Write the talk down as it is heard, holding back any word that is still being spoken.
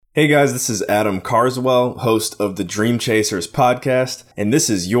Hey guys, this is Adam Carswell, host of the Dream Chasers podcast, and this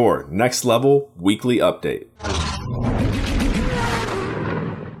is your Next Level Weekly Update.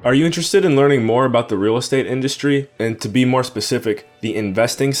 Are you interested in learning more about the real estate industry, and to be more specific, the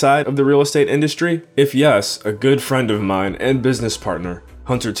investing side of the real estate industry? If yes, a good friend of mine and business partner,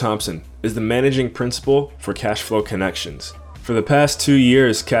 Hunter Thompson, is the managing principal for Cashflow Connections. For the past 2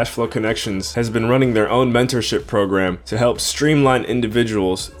 years, Cashflow Connections has been running their own mentorship program to help streamline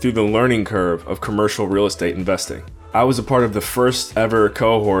individuals through the learning curve of commercial real estate investing. I was a part of the first ever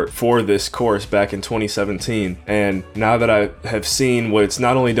cohort for this course back in 2017, and now that I have seen what it's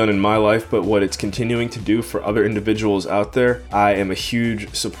not only done in my life, but what it's continuing to do for other individuals out there, I am a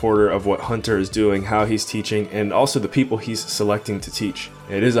huge supporter of what Hunter is doing, how he's teaching, and also the people he's selecting to teach.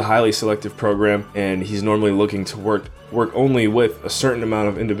 It is a highly selective program, and he's normally looking to work only with a certain amount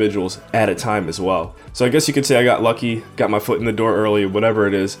of individuals at a time as well. So I guess you could say I got lucky, got my foot in the door early, whatever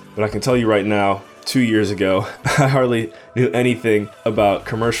it is, but I can tell you right now, 2 years ago, I hardly knew anything about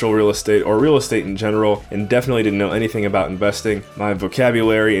commercial real estate or real estate in general, and definitely didn't know anything about investing. My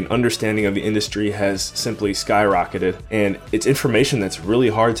vocabulary and understanding of the industry has simply skyrocketed, and it's information that's really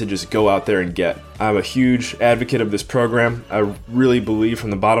hard to just go out there and get. I'm a huge advocate of this program. I really believe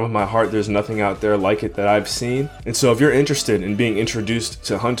from the bottom of my heart there's nothing out there like it that I've seen. And so if you're interested in being introduced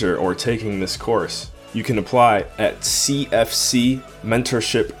to Hunter or taking this course, you can apply at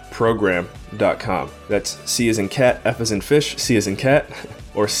cfcmentorshipprogram.com. That's C as in cat, F as in fish, C as in cat,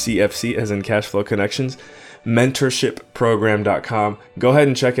 or CFC as in Cashflow Connections, mentorshipprogram.com. Go ahead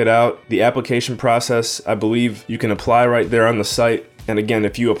and check it out. The application process, I believe you can apply right there on the site. And again,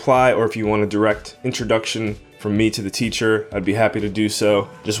 if you apply or if you want a direct introduction from me to the teacher, I'd be happy to do so.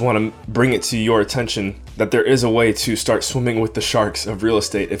 Just want to bring it to your attention that there is a way to start swimming with the sharks of real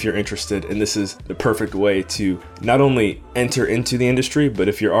estate if you're interested, and this is the perfect way to not only enter into the industry, but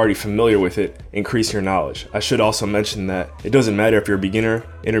if you're already familiar with it, increase your knowledge. I should also mention that it doesn't matter if you're a beginner,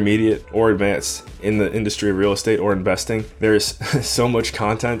 intermediate, or advanced in the industry of real estate or investing. There's so much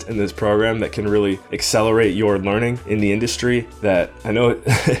content in this program that can really accelerate your learning in the industry that I know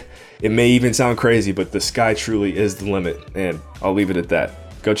it may even sound crazy, but the sky truly is the limit, and I'll leave it at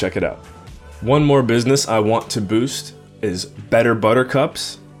that. Go check it out. One more business I want to boost is Better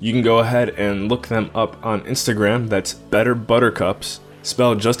Buttercups. You can go ahead and look them up on Instagram. That's Better Buttercups,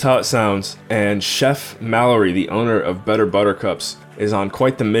 spelled just how it sounds. And Chef Mallory, the owner of Better Buttercups, is on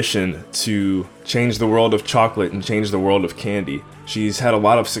quite the mission to change the world of chocolate and change the world of candy. She's had a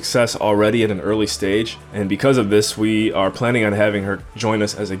lot of success already at an early stage, and because of this, we are planning on having her join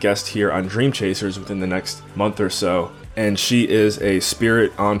us as a guest here on Dream Chasers within the next month or so. And she is a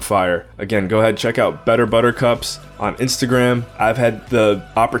spirit on fire. Again, go ahead, check out Better Buttercups on Instagram. I've had the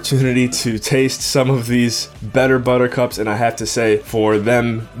opportunity to taste some of these Better Buttercups, and I have to say, for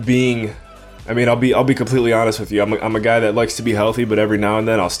them being, I'll be completely honest with you. I'm a guy that likes to be healthy, but every now and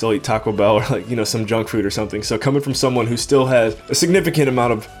then I'll still eat Taco Bell or some junk food or something. So coming from someone who still has a significant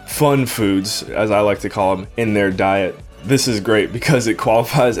amount of fun foods, as I like to call them, in their diet, this is great because it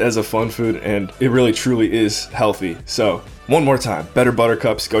qualifies as a fun food and it really truly is healthy. So one more time, Better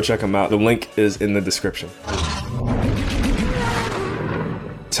Buttercups, go check them out. The link is in the description.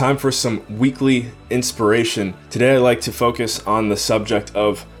 Time for some weekly inspiration. Today I like to focus on the subject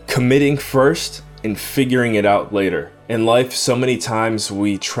of committing first and figuring it out later. In life, so many times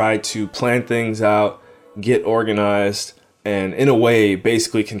we try to plan things out, get organized, and in a way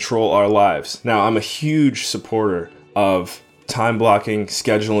basically control our lives. Now, I'm a huge supporter of time blocking,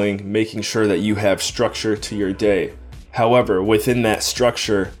 scheduling, making sure that you have structure to your day. However, within that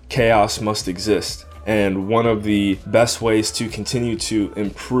structure, chaos must exist. And one of the best ways to continue to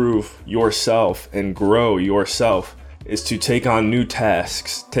improve yourself and grow yourself is to take on new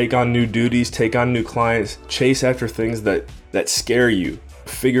tasks, take on new duties, take on new clients, chase after things that scare you.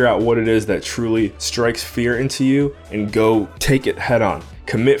 Figure out what it is that truly strikes fear into you and go take it head on.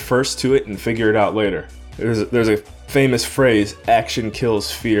 Commit first to it and figure it out later. There's a famous phrase, action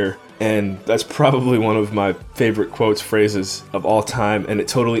kills fear, and that's probably one of my favorite quotes, phrases of all time, and it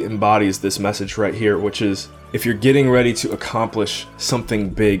totally embodies this message right here, which is, if you're getting ready to accomplish something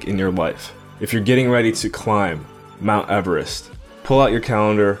big in your life, if you're getting ready to climb Mount Everest, pull out your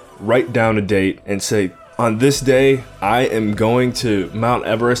calendar, write down a date, and say, on this day, I am going to Mount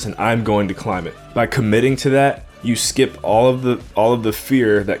Everest and I'm going to climb it. By committing to that, you skip all of the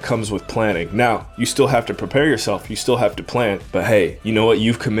fear that comes with planning. Now, you still have to prepare yourself, you still have to plan, but hey, you know what?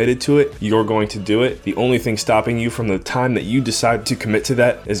 You've committed to it, you're going to do it. The only thing stopping you from the time that you decide to commit to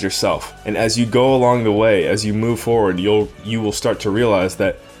that is yourself. And as you go along the way, as you move forward, you will start to realize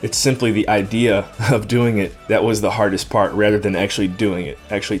that It's simply the idea of doing it that was the hardest part rather than actually doing it,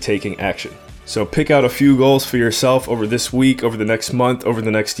 actually taking action. So pick out a few goals for yourself over this week, over the next month, over the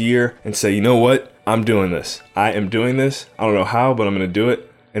next year, and say, you know what? I'm doing this. I am doing this. I don't know how, but I'm going to do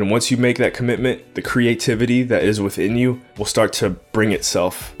it. And once you make that commitment, the creativity that is within you will start to bring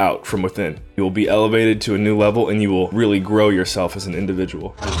itself out from within. You will be elevated to a new level and you will really grow yourself as an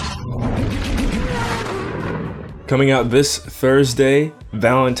individual. Coming out this Thursday,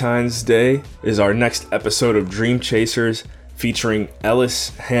 Valentine's Day, is our next episode of Dream Chasers featuring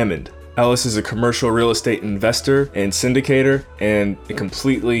Ellis Hammond. Ellis is a commercial real estate investor and syndicator and a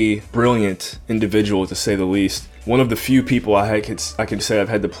completely brilliant individual, to say the least. One of the few people I can say I've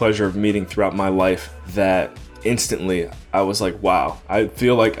had the pleasure of meeting throughout my life that instantly I was like, wow, I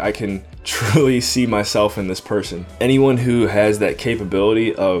feel like I can truly see myself in this person. Anyone who has that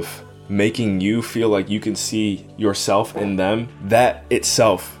capability of making you feel like you can see yourself in them, that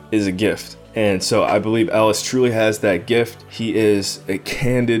itself is a gift. And so I believe Ellis truly has that gift. He is a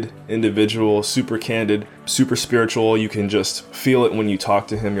candid individual, super candid, super spiritual. You can just feel it when you talk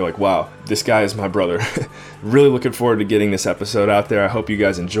to him. You're like, wow, this guy is my brother. Really looking forward to getting this episode out there. I hope you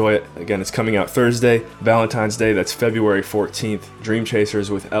guys enjoy it. Again, it's coming out Thursday, Valentine's Day. That's February 14th. Dream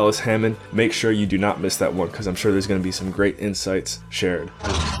Chasers with Ellis Hammond. Make sure you do not miss that one because I'm sure there's going to be some great insights shared.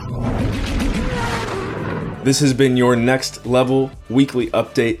 This has been your Next Level weekly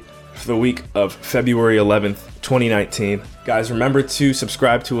update for the week of February 11th, 2019. Guys, remember to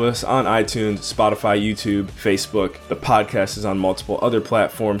subscribe to us on iTunes, Spotify, YouTube, Facebook. The podcast is on multiple other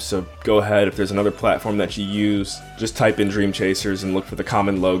platforms, so go ahead. If there's another platform that you use, just type in Dream Chasers and look for the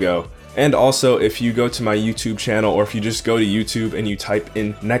common logo. And also, if you go to my YouTube channel, or if you just go to YouTube and you type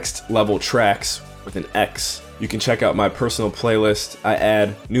in Next Level Tracks with an X, you can check out my personal playlist. I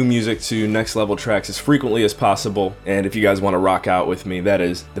add new music to Next Level Tracks as frequently as possible. And if you guys want to rock out with me, that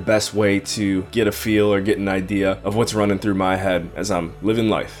is the best way to get a feel or get an idea of what's running through my head as I'm living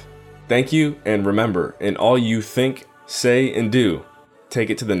life. Thank you, and remember, in all you think, say, and do, take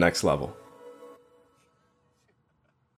it to the next level.